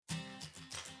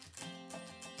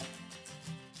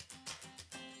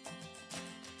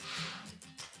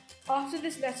After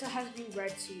this letter has been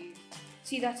read to you,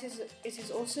 see that it is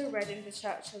also read in the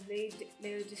church of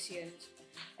Laodiceans,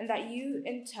 and that you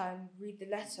in turn read the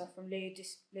letter from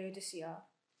Laodicea.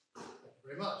 Thank you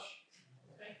very much.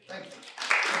 Thank you.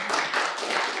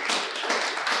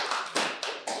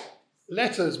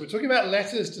 Letters. We're talking about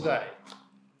letters today.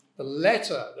 The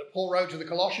letter that Paul wrote to the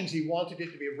Colossians, he wanted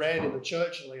it to be read in the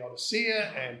church in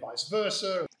Laodicea and vice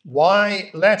versa.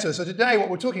 Why letters? So today what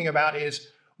we're talking about is,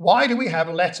 why do we have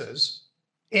letters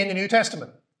in the New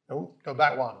Testament? Oh, go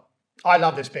back one. I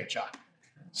love this picture.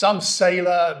 Some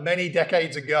sailor many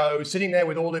decades ago, sitting there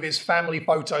with all of his family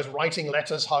photos, writing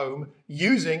letters home,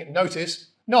 using,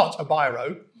 notice, not a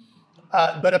biro,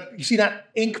 but you see that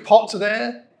ink pot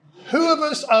there? Who of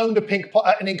us owned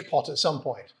an ink pot at some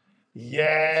point?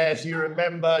 Yes, you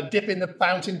remember dipping the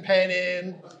fountain pen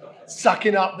in,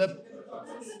 sucking up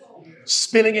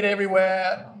spilling it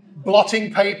everywhere,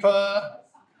 blotting paper.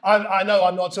 I know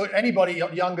I'm not, so anybody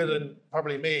younger than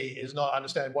probably me is not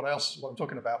understanding what I'm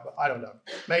talking about, but I don't know,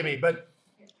 maybe. But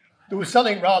there was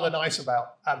something rather nice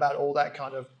about all that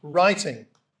kind of writing.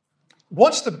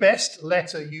 What's the best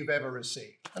letter you've ever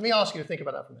received? Let me ask you to think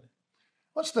about that for a minute.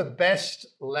 What's the best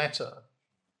letter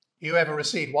you ever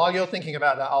received? While you're thinking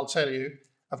about that, I'll tell you,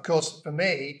 of course, for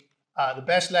me, the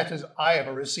best letters I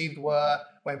ever received were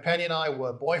when Penny and I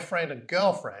were boyfriend and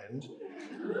girlfriend,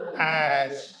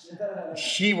 and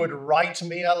she would write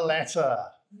me a letter,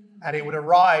 and it would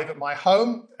arrive at my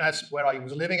home. That's where I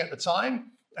was living at the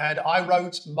time, and I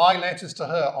wrote my letters to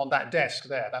her on that desk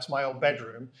there. That's my old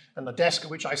bedroom, and the desk at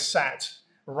which I sat,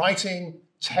 writing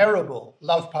terrible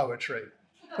love poetry,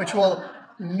 which will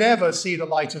never see the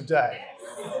light of day.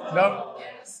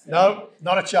 No,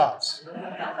 not a chance.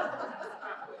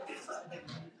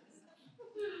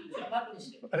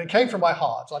 And it came from my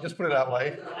heart, so I'll just put it that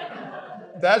way.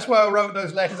 That's why I wrote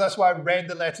those letters. That's why I read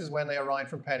the letters when they arrived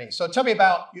from Penny. So tell me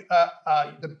about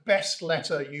the best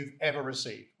letter you've ever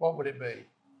received. What would it be?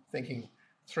 Thinking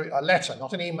through a letter,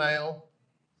 not an email,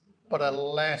 but a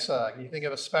letter. Can you think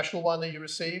of a special one that you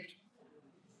received?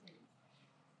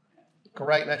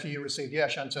 Great letter you received. Yeah,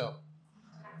 Chantal.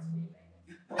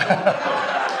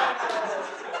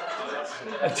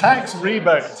 A tax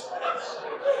rebate.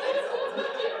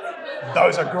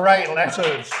 Those are great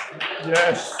letters.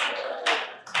 Yes.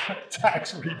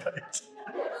 Tax rebate.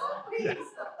 Yes.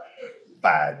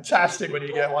 Fantastic when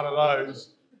you get one of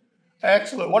those.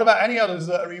 Excellent. What about any others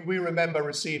that we remember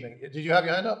receiving? Did you have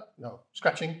your hand up? No.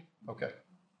 Scratching? Okay.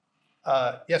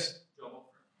 Yes?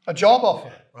 A job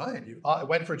offer. Right. You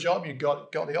went for a job, you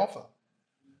got the offer.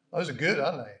 Those are good,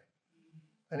 aren't they?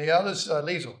 Any others?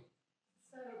 Liesl?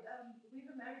 So we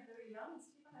were married very young.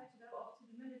 Stephen had to go off to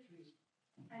the military,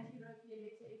 and he wrote me a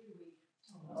letter every week.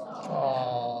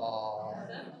 Oh,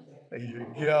 there you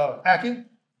go. Akin?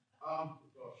 Gosh,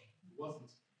 it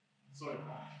wasn't. Sorry.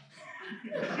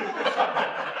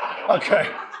 Okay.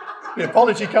 The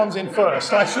apology comes in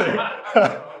first, I see. It's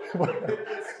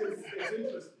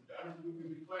interesting. I mean, we've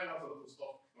been playing out a lot of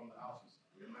stuff from the houses.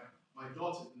 My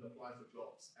daughter's been applying for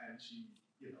jobs, and she's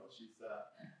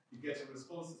getting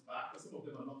responses back, but some of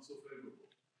them are not so favorable.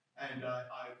 And I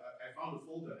found a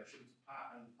folder and I showed it to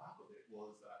Pat, and the back of it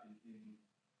was in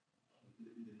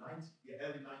the 90s,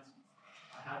 early 90s.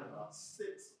 I had about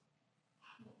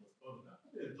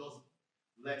probably a dozen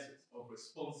letters of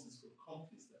responses from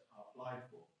companies that I applied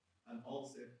for, and all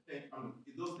said, in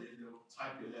those days they would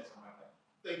type your letter and like,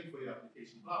 thank you for your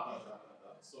application, blah blah blah blah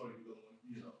blah. Sorry, we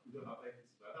don't have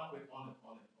vacancies. But that went on and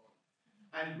on and on.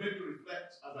 And it made me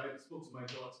reflect as I spoke to my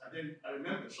daughter. And then I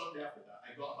remember shortly after that,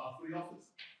 I got about 3 offers.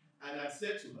 And I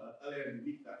said to her earlier in the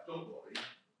week that, don't worry,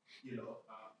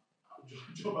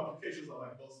 job applications are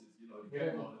like buses, you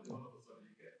get one and then all of a sudden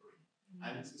you get 3.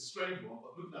 And it's a strange one,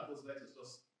 but looking at those letters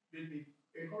just made me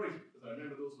encouraged, because I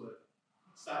remember those were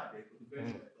sad days, but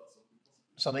eventually I got something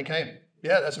positive. Something came.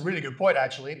 Yeah, that's a really good point,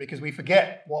 actually, because we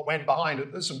forget what went behind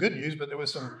it. There's some good news, but there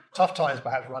was some tough times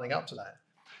perhaps running up to that.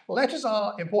 Well, letters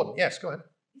are important. Yes, go ahead.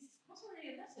 It's not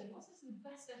only a letter, it wasn't the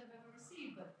best letter I've ever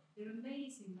received, but they're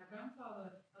amazing. My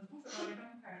grandfather, I was brought up by my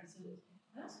grandparents, and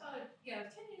I was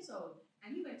 10 years old,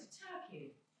 and he went to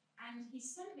Turkey, and he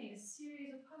sent me a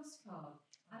series of postcards,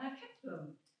 and I kept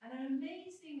them. And an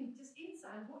amazing just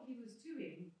insight on what he was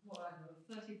doing, 40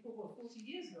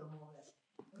 years ago, more or less.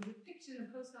 With the pictures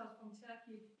and postcards from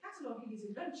Turkey, cataloguing his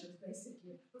adventures,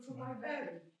 basically, which were quite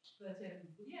varied. But,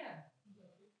 yeah.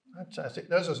 Fantastic.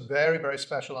 Those are very, very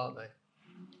special, aren't they?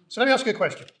 So let me ask you a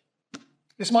question.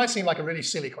 This might seem like a really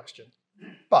silly question,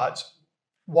 but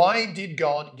why did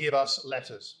God give us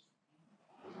letters?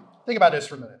 Think about this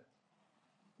for a minute.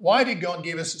 Why did God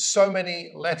give us so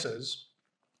many letters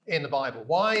in the Bible?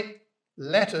 Why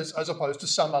letters as opposed to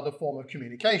some other form of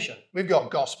communication. We've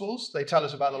got Gospels. They tell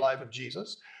us about the life of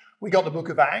Jesus. We got the book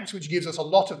of Acts, which gives us a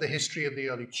lot of the history of the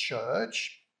early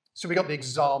church. So we got the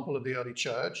example of the early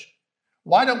church.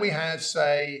 Why don't we have,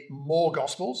 say, more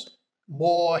Gospels,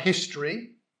 more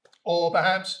history, or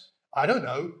perhaps, I don't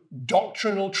know,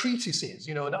 doctrinal treatises,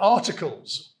 and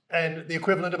articles, and the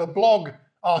equivalent of a blog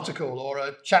article or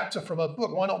a chapter from a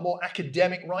book? Why not more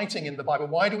academic writing in the Bible?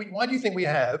 Why do you think we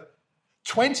have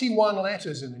 21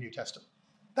 letters in the New Testament?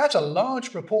 That's a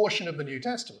large proportion of the New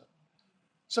Testament.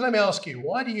 So let me ask you,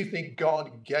 why do you think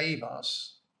God gave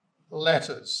us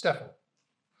letters? Stefan?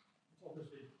 It's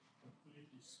obviously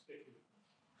completely speculative.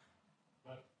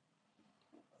 But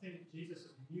I think Jesus'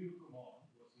 new command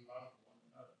was love one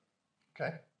another.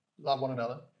 Okay, love one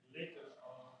another. Letters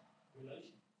are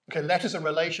relational. Okay, letters are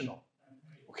relational.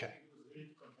 Okay. It was really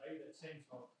to convey that sense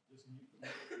of this new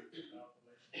community about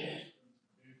relationships and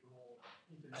very broad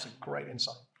international. That's a great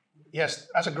insight. Yes,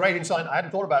 that's a great insight. I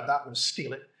hadn't thought about that. I'm going to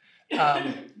steal it.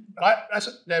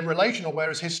 They're relational,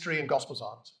 whereas history and Gospels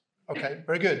aren't. Okay,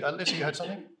 very good. Lisa, you had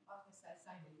something? I was going to say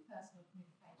personal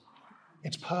communication.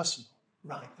 It's personal.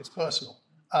 Right, it's personal.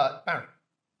 Barry?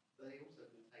 They also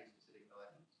contain specific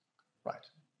guidance. Right.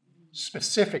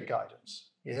 Specific guidance.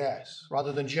 Yes,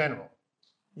 rather than general.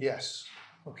 Yes.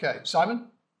 Okay, Simon?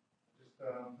 Just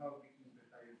how we can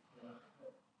behave,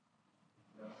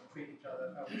 treat each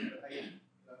other, how we can behave.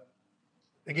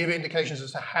 They give indications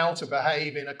as to how to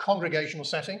behave in a congregational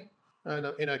setting,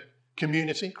 in a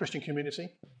community, Christian community.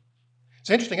 It's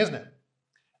interesting, isn't it?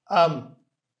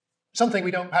 Something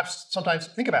we don't perhaps sometimes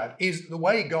think about is the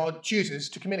way God chooses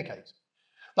to communicate.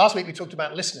 Last week we talked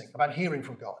about listening, about hearing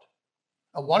from God.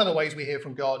 And one of the ways we hear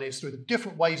from God is through the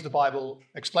different ways the Bible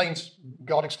explains,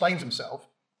 God explains himself.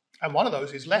 And one of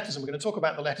those is letters. And we're going to talk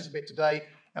about the letters a bit today.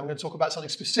 And we're going to talk about something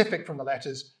specific from the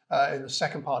letters in the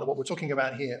second part of what we're talking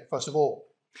about here, first of all.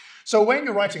 So when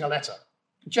you're writing a letter,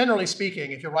 generally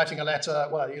speaking, if you're writing a letter,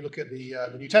 well, you look at the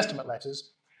New Testament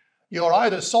letters, you're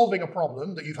either solving a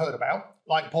problem that you've heard about,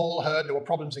 like Paul heard there were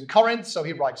problems in Corinth, so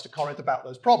he writes to Corinth about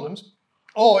those problems,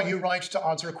 or you write to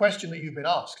answer a question that you've been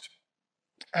asked.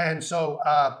 And so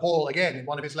Paul, again, in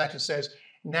one of his letters says,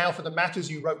 now for the matters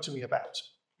you wrote to me about,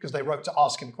 because they wrote to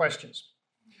ask him questions.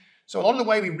 So a lot of the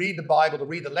way we read the Bible, to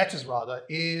read the letters rather,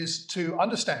 is to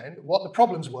understand what the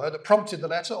problems were that prompted the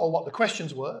letter, or what the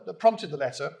questions were that prompted the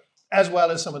letter, as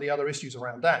well as some of the other issues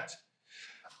around that.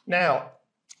 Now,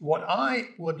 what I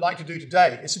would like to do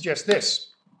today is suggest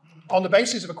this. On the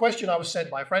basis of a question I was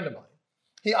sent by a friend of mine,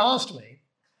 he asked me,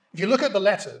 if you look at the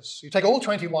letters, you take all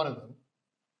 21 of them,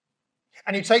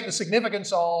 and you take the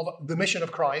significance of the mission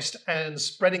of Christ and the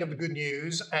spreading of the good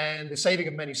news and the saving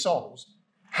of many souls,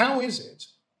 how is it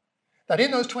that in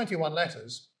those 21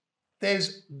 letters,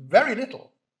 there's very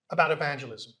little about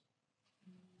evangelism?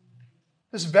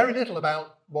 There's very little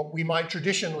about what we might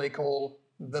traditionally call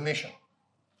the mission.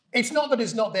 It's not that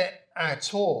it's not there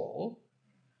at all,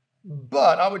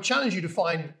 but I would challenge you to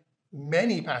find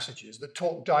many passages that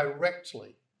talk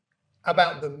directly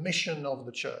about the mission of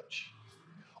the church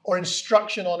or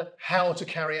instruction on how to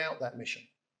carry out that mission.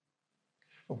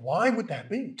 But why would that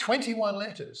be? 21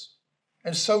 letters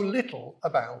and so little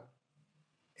about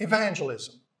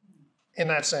evangelism in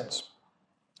that sense.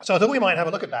 So I thought we might have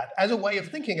a look at that as a way of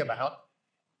thinking about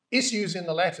issues in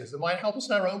the letters that might help us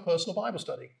in our own personal Bible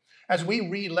study. As we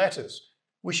read letters,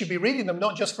 we should be reading them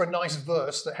not just for a nice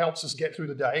verse that helps us get through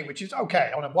the day, which is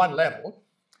okay on one level,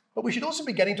 but we should also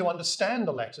be getting to understand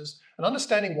the letters and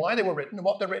understanding why they were written and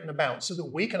what they're written about so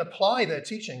that we can apply their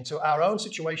teaching to our own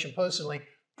situation personally,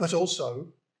 but also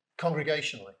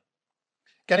congregationally.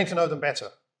 Getting to know them better.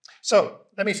 So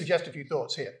let me suggest a few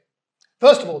thoughts here.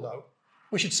 First of all, though,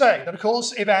 we should say that, of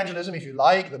course, evangelism, if you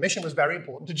like, the mission was very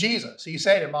important to Jesus. He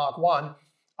said in Mark 1,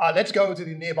 let's go to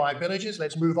the nearby villages,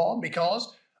 let's move on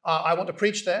because I want to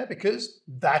preach there because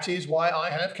that is why I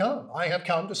have come. I have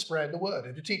come to spread the word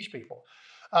and to teach people.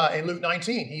 In Luke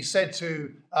 19, he said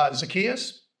to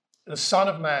Zacchaeus, the Son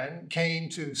of Man came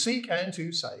to seek and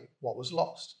to save what was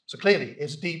lost. So clearly,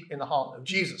 it's deep in the heart of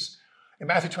Jesus. In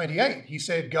Matthew 28, he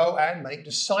said, go and make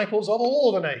disciples of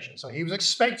all the nations. So he was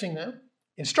expecting them,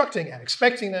 instructing and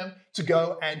expecting them to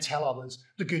go and tell others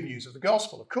the good news of the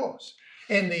gospel, of course.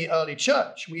 In the early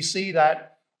church, we see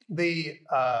that the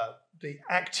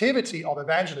activity of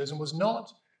evangelism was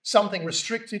not something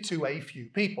restricted to a few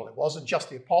people. It wasn't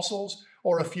just the apostles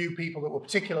or a few people that were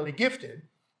particularly gifted.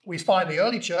 We find the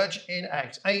early church in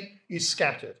Acts 8 is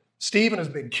scattered. Stephen has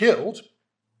been killed,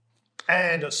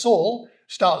 and Saul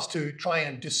starts to try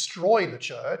and destroy the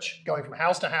church, going from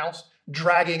house to house,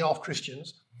 dragging off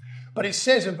Christians. But it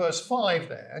says in verse 5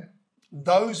 there,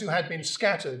 those who had been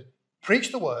scattered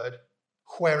preach the word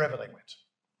wherever they went.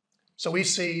 So we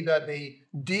see that the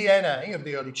DNA of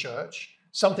the early church,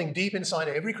 something deep inside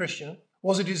every Christian,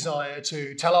 was a desire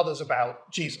to tell others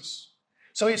about Jesus.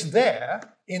 So it's there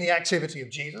in the activity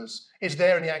of Jesus. It's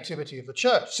there in the activity of the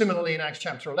church. Similarly, in Acts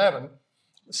chapter 11,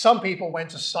 some people went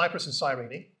to Cyprus and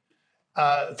Cyrene,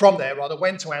 from there,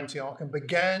 went to Antioch and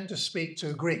began to speak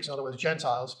to Greeks, in other words,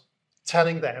 Gentiles,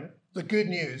 telling them the good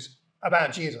news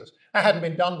about Jesus. That hadn't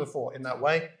been done before in that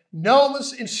way. No one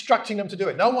was instructing them to do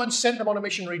it. No one sent them on a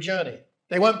missionary journey.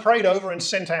 They weren't prayed over and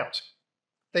sent out.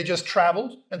 They just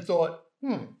traveled and thought,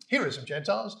 here are some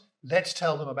Gentiles. Let's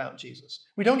tell them about Jesus.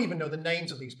 We don't even know the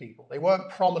names of these people. They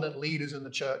weren't prominent leaders in the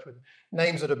church with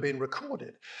names that have been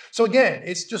recorded. So again,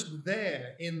 it's just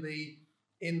there in the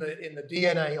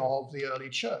DNA of the early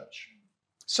church.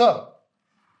 So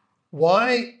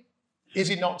why is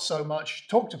it not so much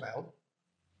talked about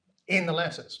in the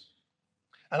letters?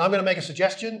 And I'm going to make a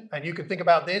suggestion, and you can think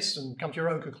about this and come to your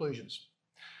own conclusions.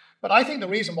 But I think the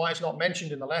reason why it's not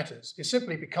mentioned in the letters is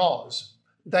simply because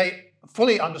they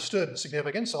fully understood the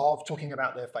significance of talking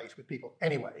about their faith with people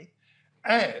anyway.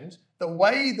 And the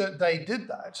way that they did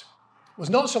that was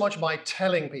not so much by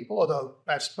telling people, although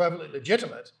that's perfectly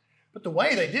legitimate, but the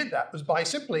way they did that was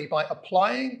simply by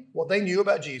applying what they knew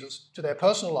about Jesus to their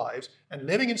personal lives and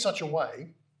living in such a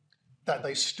way that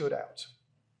they stood out.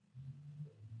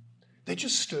 They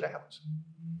just stood out.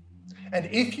 And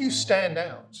if you stand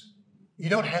out, you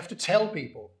don't have to tell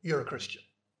people you're a Christian.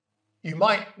 You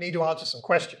might need to answer some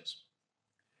questions,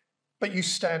 but you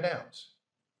stand out.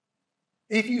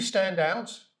 If you stand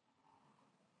out,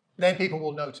 then people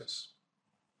will notice.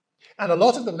 And a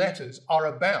lot of the letters are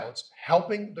about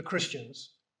helping the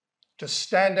Christians to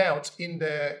stand out in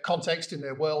their context, in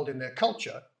their world, in their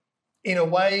culture, in a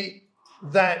way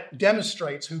that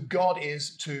demonstrates who God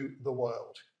is to the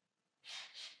world.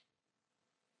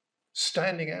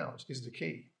 Standing out is the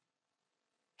key.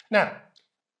 Now,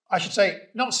 I should say,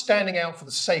 not standing out for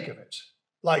the sake of it.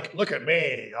 Like, look at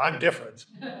me, I'm different.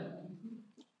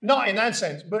 Not in that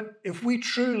sense, but if we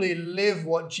truly live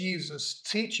what Jesus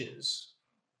teaches,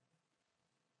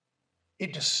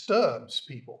 it disturbs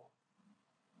people.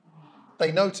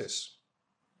 They notice.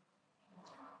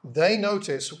 They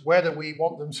notice whether we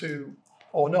want them to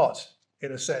or not,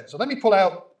 in a sense. So let me pull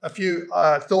out a few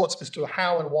thoughts as to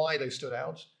how and why they stood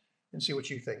out and see what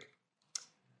you think.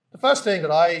 The first thing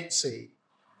that I see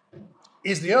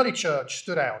is the early church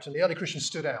stood out, and the early Christians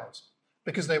stood out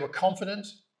because they were confident,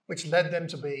 which led them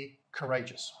to be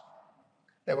courageous.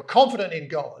 They were confident in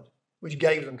God, which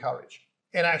gave them courage.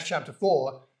 In Acts chapter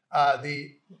 4,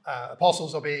 the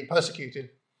apostles are being persecuted,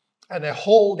 and they're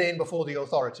hauled in before the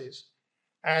authorities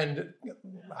and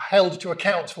held to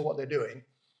account for what they're doing.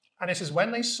 And it says,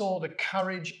 when they saw the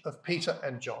courage of Peter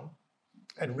and John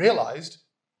and realized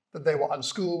that they were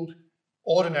unschooled,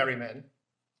 ordinary men,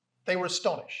 they were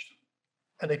astonished.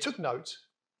 And they took note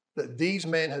that these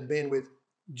men had been with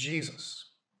Jesus.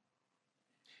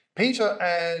 Peter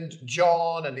and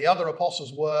John and the other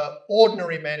apostles were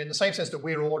ordinary men in the same sense that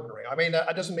we're ordinary. I mean,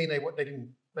 that doesn't mean they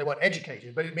weren't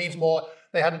educated, but it means more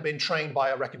they hadn't been trained by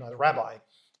a recognized rabbi.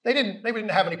 They didn't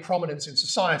have any prominence in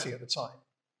society at the time.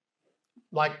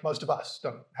 Like most of us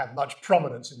don't have much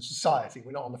prominence in society.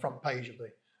 We're not on the front page of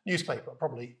the newspaper,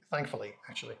 probably, thankfully,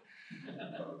 actually.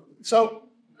 So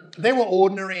they were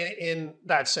ordinary in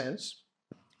that sense,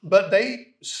 but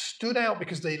they stood out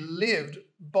because they lived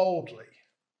boldly.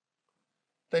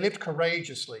 They lived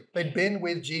courageously. They'd been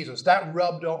with Jesus. That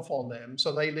rubbed off on them,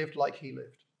 so they lived like he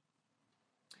lived.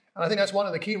 And I think that's one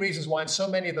of the key reasons why in so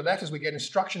many of the letters we get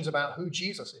instructions about who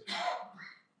Jesus is.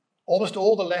 Almost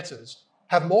all the letters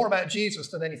have more about Jesus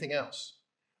than anything else.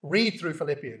 Read through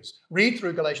Philippians, read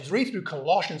through Galatians, read through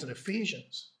Colossians and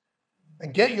Ephesians,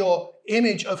 and get your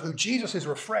image of who Jesus is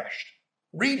refreshed.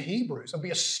 Read Hebrews and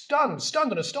be stunned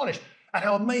and astonished at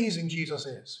how amazing Jesus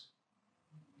is.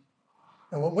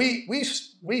 And when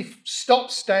we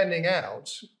stop standing out,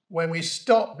 when we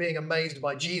stop being amazed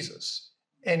by Jesus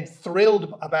and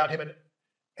thrilled about him and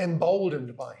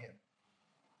emboldened by him.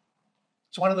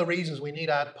 It's one of the reasons we need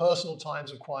our personal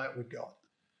times of quiet with God.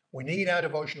 We need our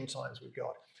devotional times with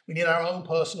God. We need our own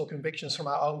personal convictions from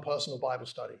our own personal Bible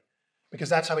study, because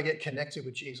that's how we get connected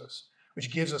with Jesus,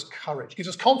 which gives us courage, gives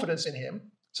us confidence in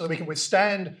him so that we can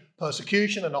withstand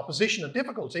persecution and opposition and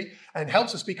difficulty, and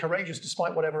helps us be courageous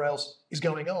despite whatever else is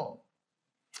going on.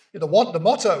 The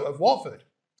motto of Watford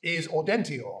is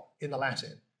Audentior in the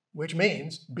Latin, which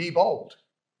means be bold.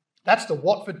 That's the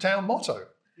Watford town motto.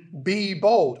 Be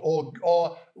bold,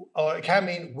 or it can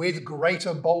mean with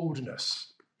greater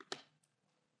boldness.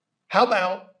 How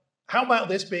How about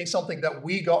this being something that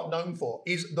we got known for?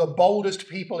 Is the boldest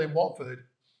people in Watford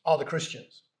are the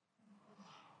Christians.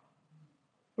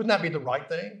 Wouldn't that be the right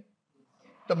thing?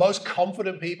 The most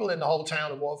confident people in the whole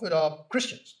town of Watford are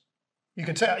Christians. You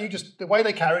can tell, the way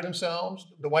they carry themselves,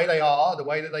 the way they are, the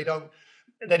way that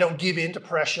they don't give in to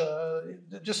pressure,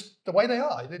 just the way they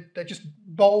are. They're just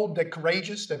bold, they're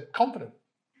courageous, they're confident.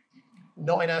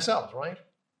 Not in ourselves, right?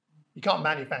 You can't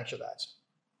manufacture that.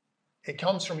 It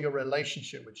comes from your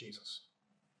relationship with Jesus.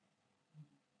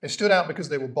 They stood out because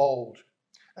they were bold.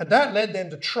 And that led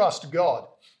them to trust God.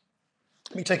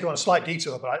 Let me take you on a slight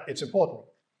detour, but it's important.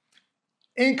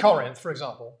 In Corinth, for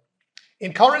example,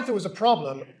 there was a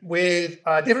problem with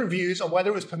different views on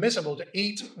whether it was permissible to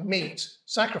eat meat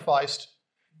sacrificed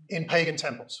in pagan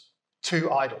temples to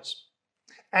idols.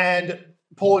 And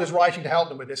Paul is writing to help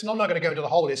them with this. And I'm not going to go into the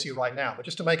whole issue right now, but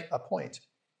just to make a point,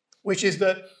 which is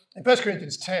that in 1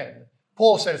 Corinthians 10,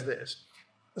 Paul says this: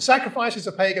 the sacrifices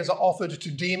of pagans are offered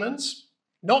to demons,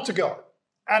 not to God.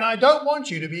 And I don't want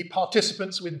you to be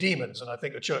participants with demons. And I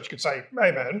think the church could say,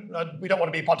 amen, we don't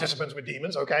want to be participants with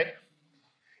demons, okay?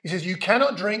 He says, you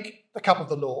cannot drink the cup of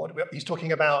the Lord. He's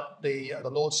talking about the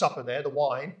Lord's Supper there, the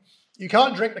wine. You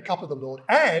can't drink the cup of the Lord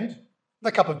and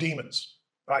the cup of demons.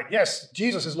 Right, yes,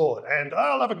 Jesus is Lord, and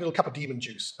I'll have a little cup of demon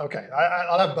juice. Okay,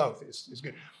 I'll have both. It's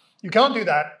good. You can't do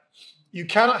that. You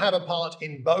cannot have a part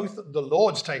in both the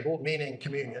Lord's table, meaning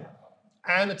communion,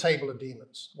 and the table of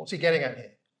demons. What's he getting at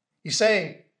here? He's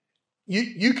saying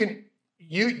you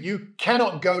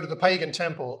cannot go to the pagan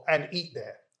temple and eat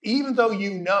there, even though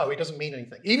you know it doesn't mean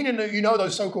anything. Even though you know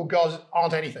those so-called gods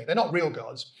aren't anything. They're not real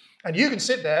gods. And you can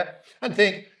sit there and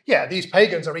think, yeah, these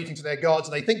pagans are eating to their gods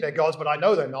and they think they're gods, but I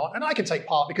know they're not. And I can take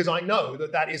part because I know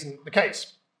that that isn't the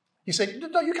case. You say,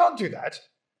 no, you can't do that,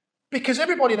 because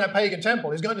everybody in that pagan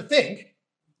temple is going to think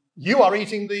you are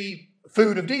eating the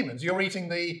food of demons. You're eating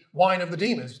the wine of the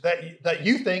demons. That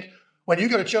you think when you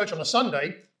go to church on a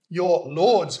Sunday, your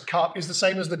Lord's cup is the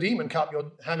same as the demon cup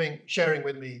you're sharing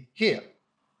with me here.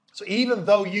 So even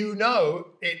though you know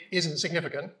it isn't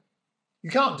significant, you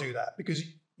can't do that because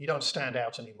you don't stand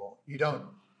out anymore. You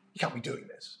can't be doing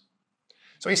this.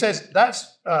 So he says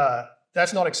that's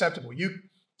not acceptable.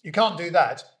 You can't do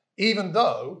that, even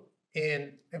though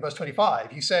in verse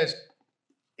 25 he says,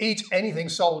 eat anything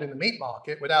sold in the meat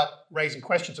market without raising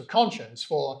questions of conscience,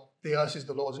 for the earth is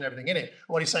the Lord's and everything in it. And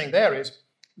what he's saying there is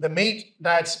the meat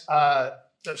that's the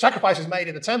sacrifice is made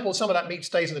in the temple, some of that meat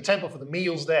stays in the temple for the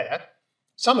meals there.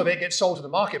 Some of it gets sold to the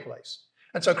marketplace.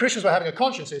 And so Christians were having a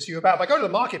conscience issue about, if I go to the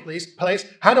marketplace,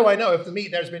 how do I know if the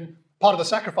meat there has been part of the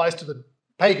sacrifice to the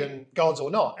pagan gods or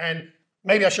not? And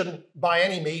maybe I shouldn't buy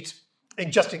any meat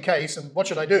just in case, and what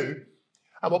should I do?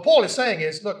 And what Paul is saying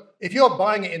is, look, if you're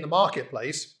buying it in the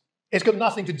marketplace, it's got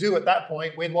nothing to do at that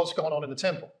point with what's going on in the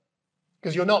temple.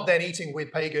 Because you're not then eating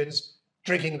with pagans,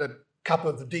 drinking the cup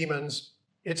of the demons.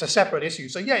 It's a separate issue.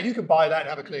 So yeah, you can buy that and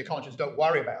have a clear conscience. Don't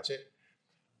worry about it.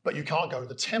 But you can't go to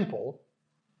the temple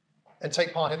and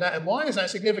take part in that. And why is that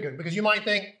significant? Because you might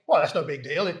think, well, that's no big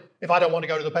deal. If I don't want to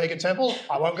go to the pagan temple,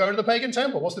 I won't go to the pagan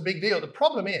temple. What's the big deal? The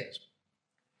problem is,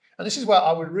 and this is where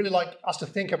I would really like us to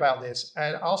think about this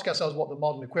and ask ourselves what the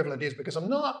modern equivalent is, because I'm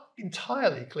not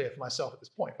entirely clear for myself at this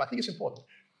point, but I think it's important.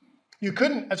 You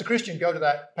couldn't, as a Christian, go to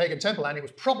that pagan temple, and it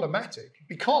was problematic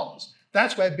because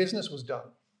that's where business was done.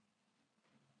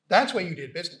 That's where you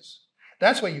did business.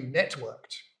 That's where you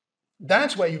networked.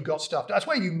 That's where you got stuff. That's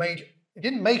where you it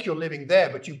didn't make your living there,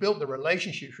 but you built the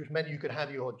relationships, which meant you could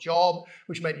have your job,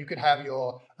 which meant you could have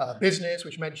your business,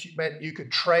 which meant you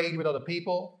could trade with other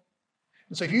people.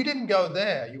 And so if you didn't go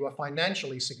there, you were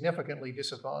financially significantly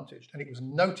disadvantaged, and it was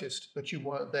noticed that you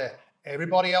weren't there.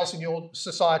 Everybody else in your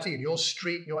society, in your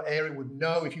street, in your area would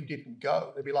know if you didn't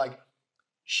go. They'd be like,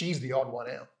 she's the odd one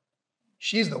out.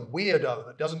 She's the weirdo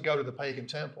that doesn't go to the pagan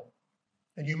temple.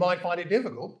 And you might find it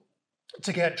difficult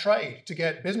to get trade, to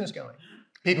get business going.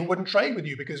 People wouldn't trade with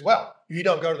you because, well, if you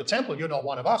don't go to the temple, you're not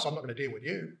one of us. I'm not going to deal with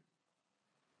you.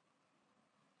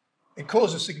 It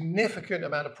caused a significant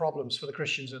amount of problems for the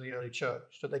Christians in the early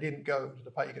church that they didn't go to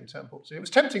the pagan temples. It was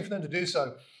tempting for them to do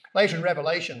so. Later in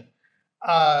Revelation,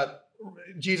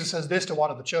 Jesus says this to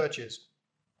one of the churches: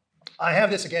 I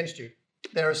have this against you.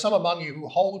 There are some among you who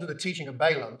hold to the teaching of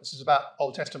Balaam. This is about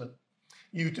Old Testament.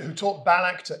 Who taught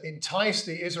Balak to entice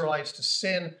the Israelites to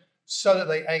sin so that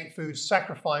they ate food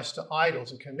sacrificed to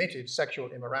idols and committed sexual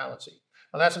immorality.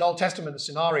 And that's an Old Testament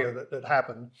scenario that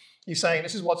happened. He's saying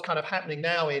this is what's kind of happening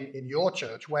now in your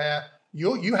church, where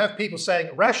you have people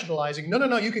saying, rationalizing,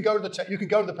 no, you can go to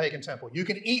the pagan temple. You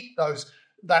can eat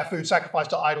that food sacrificed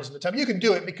to idols in the temple. You can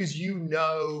do it because you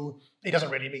know it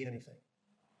doesn't really mean anything.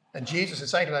 And Jesus is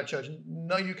saying to that church,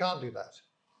 no, you can't do that.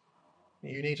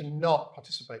 You need to not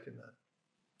participate in that.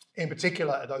 In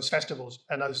particular, at those festivals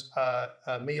and those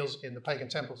meals in the pagan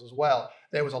temples as well,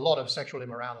 there was a lot of sexual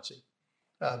immorality.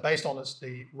 Based on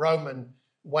the Roman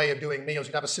way of doing meals,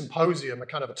 you'd have a symposium, a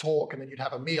kind of a talk, and then you'd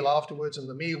have a meal afterwards, and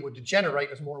the meal would degenerate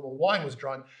as more and more wine was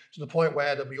drunk to the point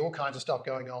where there'd be all kinds of stuff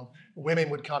going on. Women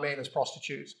would come in as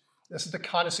prostitutes. This is the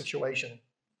kind of situation,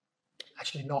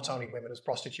 actually not only women as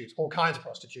prostitutes, all kinds of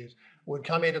prostitutes would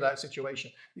come into that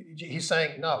situation. He's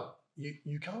saying, no,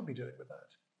 you can't be doing with that.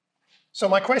 So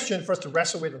my question for us to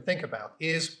wrestle with and think about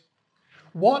is,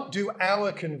 what do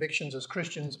our convictions as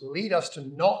Christians lead us to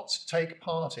not take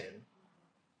part in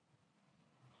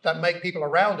that make people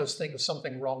around us think there's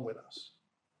something wrong with us,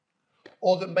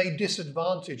 or that may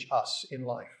disadvantage us in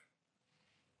life?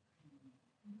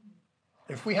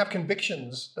 If we have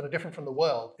convictions that are different from the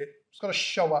world, it's got to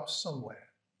show up somewhere.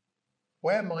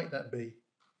 Where might that be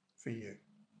for you?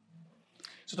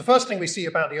 So the first thing we see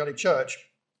about the early church,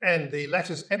 and the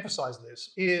letters emphasize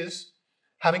this, is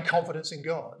having confidence in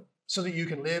God so that you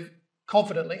can live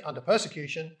confidently under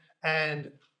persecution,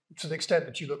 and to the extent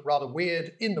that you look rather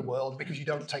weird in the world because you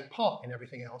don't take part in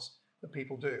everything else that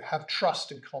people do. Have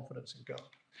trust and confidence in God.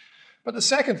 But the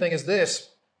second thing is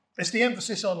this. It's the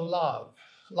emphasis on love,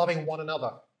 loving one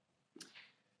another.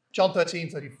 John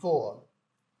 13:34,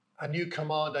 a new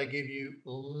command I give you,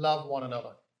 love one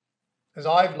another. As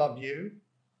I've loved you,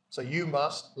 so you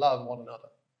must love one another.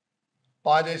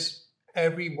 By this,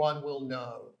 everyone will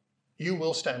know. You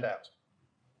will stand out.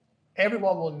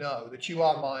 Everyone will know that you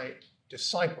are my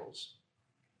disciples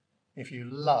if you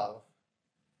love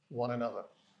one another.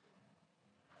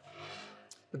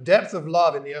 The depth of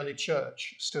love in the early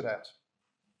church stood out.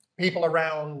 People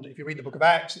around, if you read the book of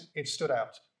Acts, it stood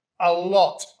out. A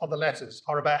lot of the letters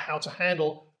are about how to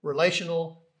handle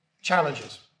relational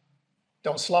challenges.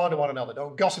 Don't slander one another.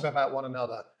 Don't gossip about one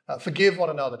another. Forgive one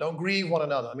another. Don't grieve one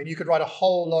another. I mean, you could write a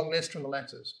whole long list from the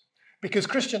letters. Because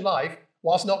Christian life,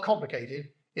 whilst not complicated,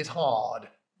 is hard.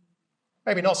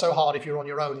 Maybe not so hard if you're on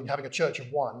your own and having a church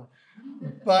of one.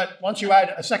 But once you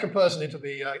add a second person into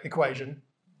the equation,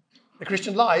 the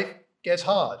Christian life gets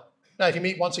hard. Now, if you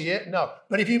meet once a year, no.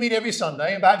 But if you meet every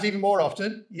Sunday, and perhaps even more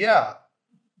often, yeah.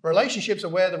 Relationships are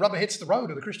where the rubber hits the road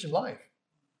of the Christian life.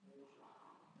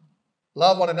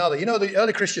 Love one another. You know, the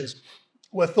early Christians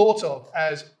were thought of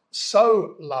as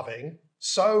so loving,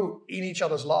 so in each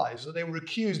other's lives, that they were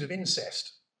accused of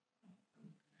incest.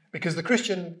 Because the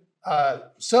Christian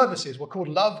services were called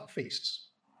love feasts.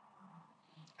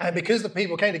 And because the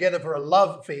people came together for a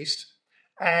love feast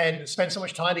and spent so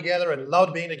much time together and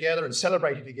loved being together and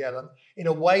celebrating together in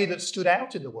a way that stood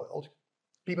out in the world,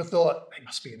 people thought they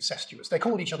must be incestuous. They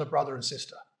called each other brother and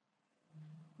sister.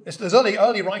 There's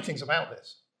early writings about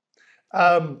this.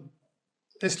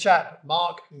 This chap,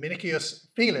 Mark Minicius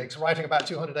Felix, writing about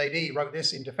 200 AD, wrote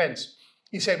this in defense.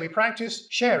 He said, we practice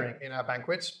sharing in our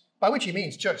banquets, by which he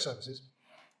means church services,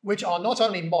 which are not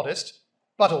only modest,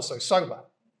 but also sober.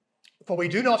 For we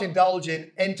do not indulge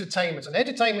in entertainments. And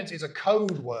entertainment is a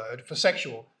code word for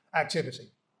sexual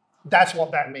activity. That's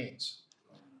what that means.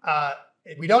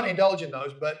 We don't indulge in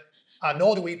those, but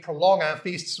nor do we prolong our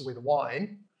feasts with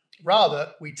wine.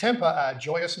 Rather, we temper our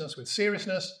joyousness with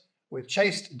seriousness, with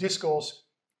chaste discourse,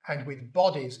 and with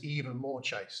bodies even more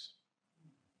chaste.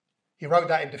 He wrote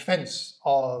that in defense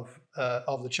of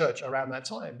the church around that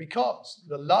time, because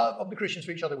the love of the Christians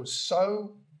for each other was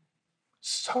so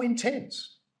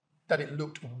intense that it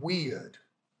looked weird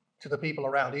to the people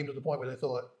around, even to the point where they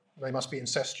thought they must be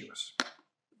incestuous.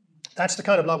 That's the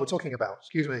kind of love we're talking about.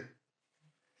 Excuse me.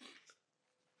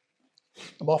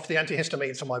 I'm off the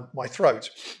antihistamines from my throat,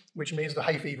 which means the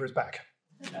hay fever is back.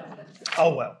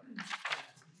 Oh, well.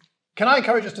 Can I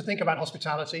encourage us to think about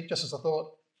hospitality, just as a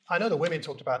thought? I know the women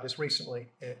talked about this recently,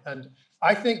 and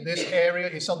I think this area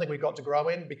is something we've got to grow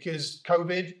in because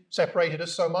COVID separated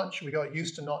us so much. We got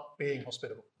used to not being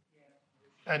hospitable.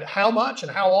 And how much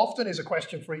and how often is a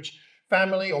question for each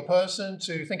family or person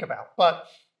to think about. But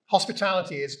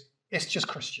hospitality it's just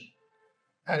Christian,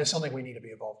 and it's something we need to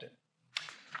be involved in.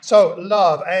 So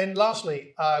love, and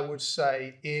lastly, I would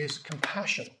say, is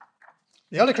compassion.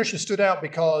 The early Christians stood out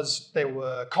because they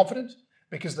were confident,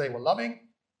 because they were loving,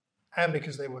 and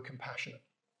because they were compassionate.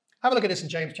 Have a look at this in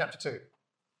James chapter 2.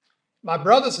 My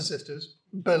brothers and sisters,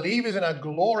 believers in our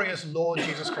glorious Lord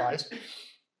Jesus Christ,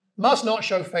 must not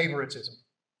show favoritism.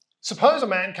 Suppose a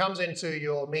man comes into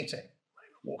your meeting,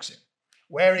 walks in,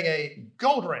 wearing a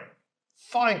gold ring,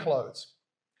 fine clothes,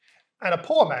 and a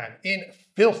poor man in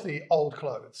filthy old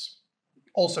clothes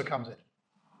also comes in.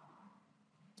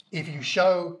 If you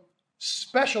show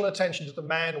special attention to the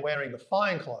man wearing the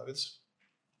fine clothes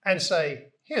and say,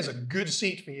 here's a good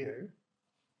seat for you,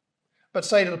 but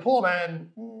say to the poor man,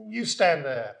 you stand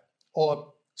there,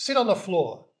 or sit on the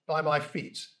floor by my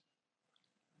feet.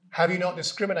 Have you not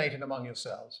discriminated among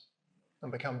yourselves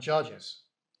and become judges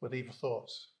with evil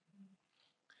thoughts?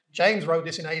 James wrote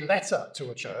this in a letter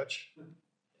to a church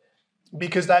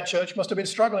because that church must have been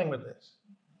struggling with this.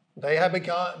 They had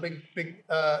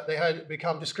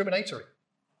become discriminatory,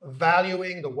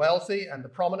 valuing the wealthy and the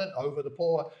prominent over the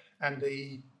poor and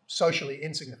the socially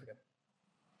insignificant.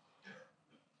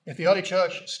 If the early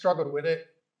church struggled with it,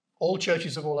 all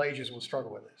churches of all ages will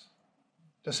struggle with this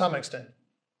to some extent.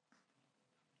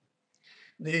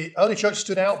 The early church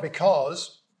stood out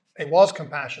because it was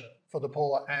compassionate for the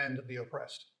poor and the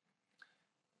oppressed,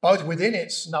 both within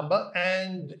its number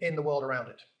and in the world around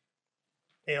it.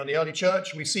 In the early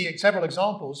church, we see several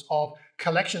examples of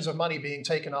collections of money being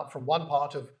taken up from one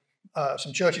part of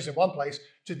some churches in one place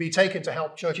to be taken to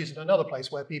help churches in another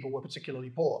place where people were particularly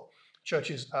poor.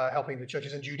 Churches helping the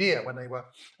churches in Judea when they were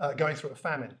going through a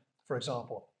famine, for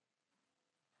example.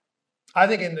 I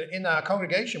think in our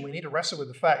congregation, we need to wrestle with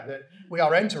the fact that we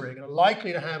are entering and are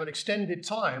likely to have an extended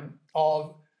time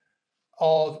of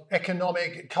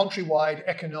economic, countrywide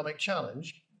economic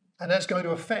challenge, and that's going to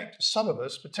affect some of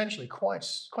us potentially quite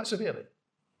severely.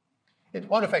 It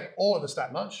won't affect all of us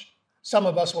that much. Some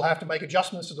of us will have to make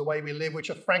adjustments to the way we live, which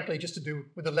are frankly just to do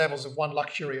with the levels of one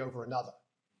luxury over another.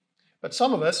 But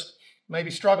some of us may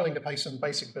be struggling to pay some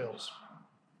basic bills.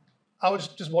 I would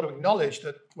just want to acknowledge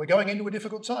that we're going into a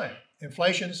difficult time.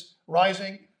 Inflation's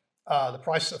rising, the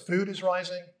price of food is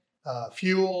rising,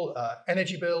 fuel,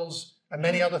 energy bills, and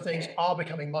many other things are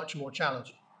becoming much more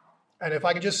challenging. And if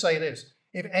I could just say this,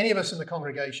 if any of us in the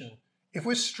congregation, if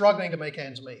we're struggling to make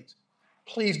ends meet,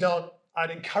 please don't, I'd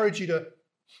encourage you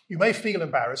you may feel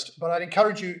embarrassed, but I'd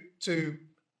encourage you to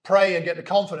pray and get the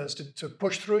confidence to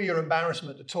push through your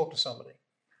embarrassment to talk to somebody.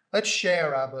 Let's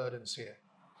share our burdens here.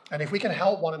 And if we can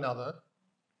help one another,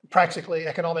 practically,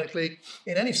 economically,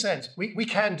 in any sense, we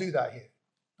can do that here.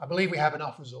 I believe we have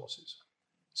enough resources.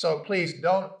 So please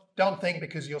don't think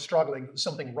because you're struggling that there's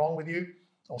something wrong with you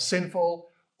or sinful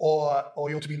or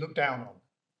you're to be looked down on.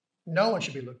 No one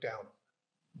should be looked down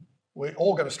on. We're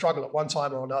all going to struggle at one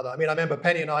time or another. I mean, I remember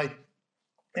Penny and I,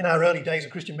 in our early days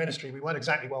of Christian ministry, we weren't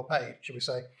exactly well paid, should we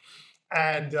say.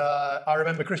 And I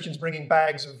remember Christians bringing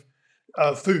bags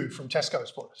of food from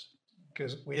Tesco's for us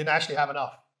because we didn't actually have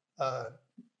enough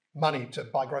money to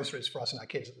buy groceries for us and our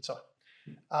kids at the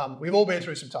time. We've all been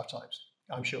through some tough times,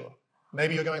 I'm sure.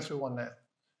 Maybe you're going through one now.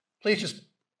 Please just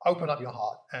open up your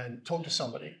heart and talk to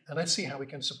somebody, and let's see how we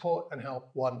can support and help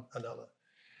one another.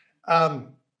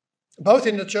 Both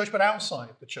in the church but outside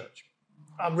the church.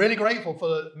 I'm really grateful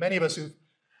for many of us who've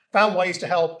found ways to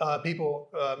help people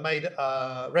made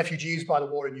refugees by the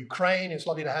war in Ukraine. It's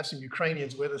lovely to have some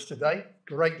Ukrainians with us today.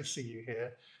 Great to see you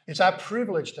here. It's our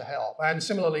privilege to help, and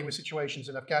similarly with situations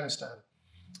in Afghanistan.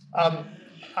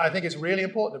 I think it's really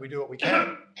important that we do what we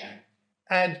can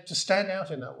and to stand out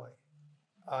in that way.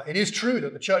 It is true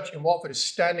that the church in Watford is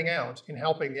standing out in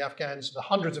helping the Afghans, the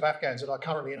hundreds of Afghans that are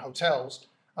currently in hotels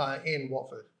in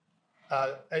Watford.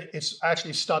 It's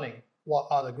actually stunning what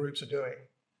other groups are doing.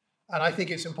 And I think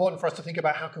it's important for us to think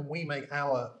about how can we make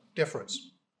our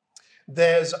difference.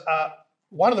 There's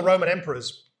one of the Roman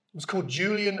emperors was called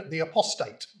Julian the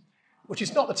Apostate, which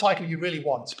is not the title you really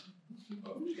want.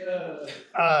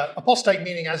 Apostate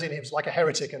meaning as in he was like a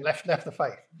heretic and left the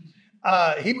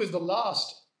faith. He was the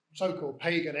last so-called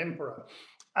pagan emperor.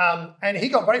 And he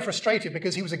got very frustrated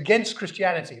because he was against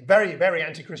Christianity, very, very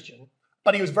anti-Christian.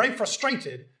 But he was very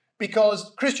frustrated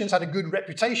because Christians had a good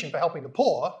reputation for helping the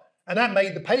poor, and that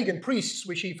made the pagan priests,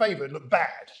 which he favored, look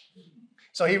bad.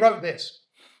 So he wrote this.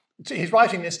 He's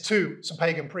writing this to some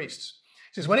pagan priests.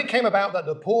 He says, when it came about that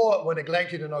the poor were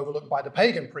neglected and overlooked by the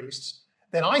pagan priests,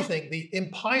 then I think the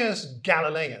impious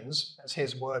Galileans, that's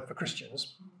his word for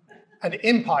Christians, and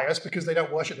impious because they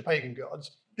don't worship the pagan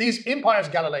gods, these impious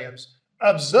Galileans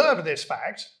observed this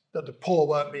fact, that the poor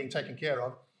weren't being taken care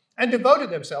of, and devoted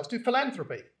themselves to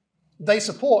philanthropy. They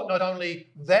support not only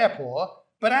their poor,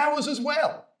 but ours as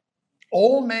well.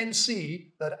 All men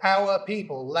see that our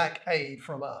people lack aid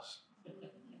from us.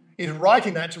 He's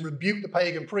writing that to rebuke the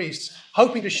pagan priests,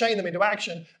 hoping to shame them into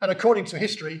action, and according to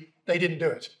history, they didn't do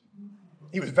it.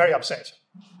 He was very upset.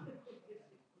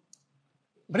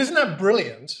 But isn't that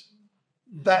brilliant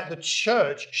that the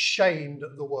church shamed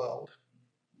the world?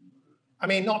 I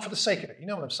mean, not for the sake of it, you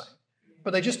know what I'm saying?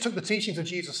 But they just took the teachings of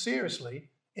Jesus seriously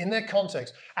in their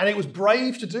context. And it was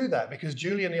brave to do that because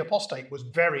Julian the Apostate was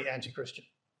very anti-Christian.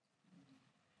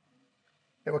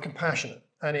 They were compassionate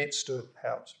and it stood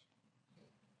out.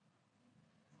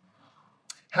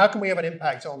 How can we have an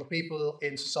impact on the people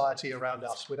in society around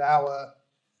us with our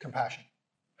compassion.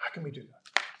 How can we do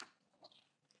that?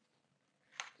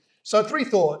 So 3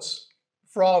 thoughts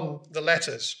from the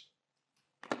letters,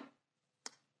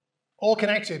 all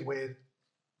connected with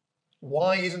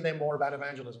why isn't there more about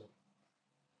evangelism?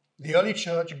 The early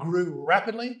church grew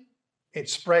rapidly. It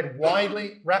spread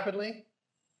widely, rapidly.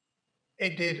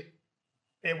 It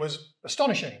was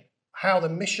astonishing how the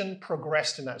mission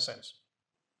progressed in that sense.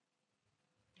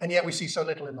 And yet we see so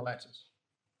little in the letters.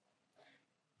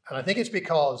 And I think it's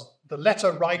because the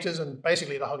letter writers, and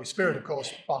basically the Holy Spirit, of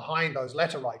course, behind those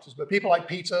letter writers, but people like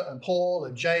Peter and Paul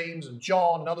and James and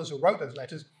John and others who wrote those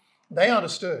letters, they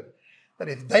understood that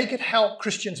if they could help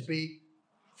Christians be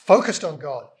focused on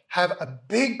God, have a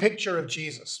big picture of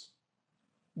Jesus,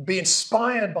 be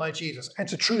inspired by Jesus, and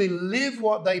to truly live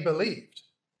what they believed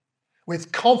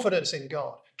with confidence in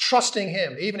God, trusting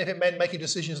him, even if it meant making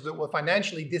decisions that were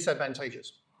financially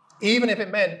disadvantageous, even if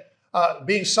it meant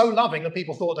being so loving that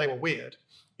people thought they were weird,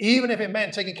 even if it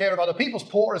meant taking care of other people's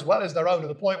poor as well as their own, to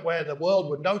the point where the world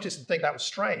would notice and think that was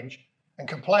strange and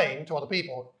complain to other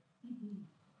people,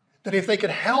 that if they could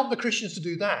help the Christians to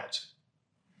do that,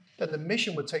 then the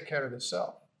mission would take care of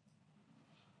itself.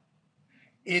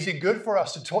 Is it good for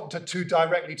us to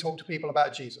directly talk to people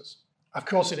about Jesus? Of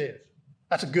course it is.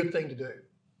 That's a good thing to do.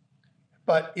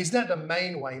 But is that the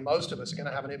main way most of us are going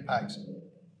to have an impact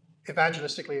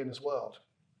evangelistically in this world?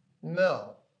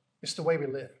 No. It's the way we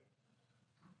live.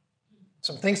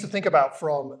 Some things to think about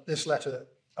from this letter,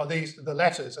 or the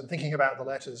letters, and thinking about the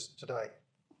letters today.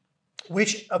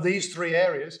 Which of these 3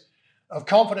 areas of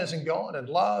confidence in God and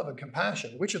love and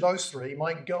compassion, which of those 3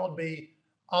 might God be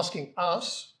asking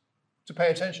us to pay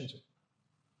attention to?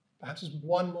 Perhaps there's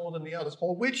one more than the others.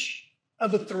 Or which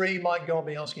of the 3 might God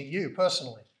be asking you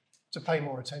personally to pay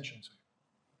more attention to?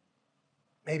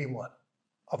 Maybe one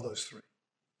of those 3.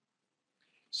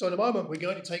 So in a moment, we're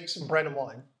going to take some bread and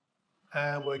wine,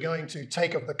 and we're going to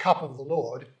take of the cup of the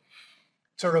Lord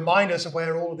to remind us of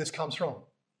where all of this comes from.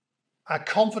 Our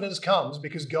confidence comes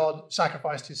because God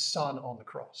sacrificed his son on the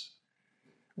cross.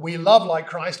 We love like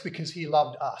Christ because he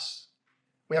loved us.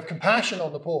 We have compassion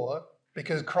on the poor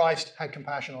because Christ had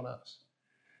compassion on us.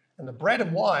 And the bread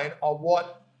and wine are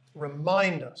what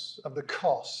remind us of the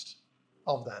cost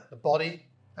of that, the body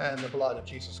and the blood of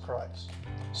Jesus Christ.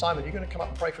 Simon, you're going to come up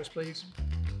and pray for us, please?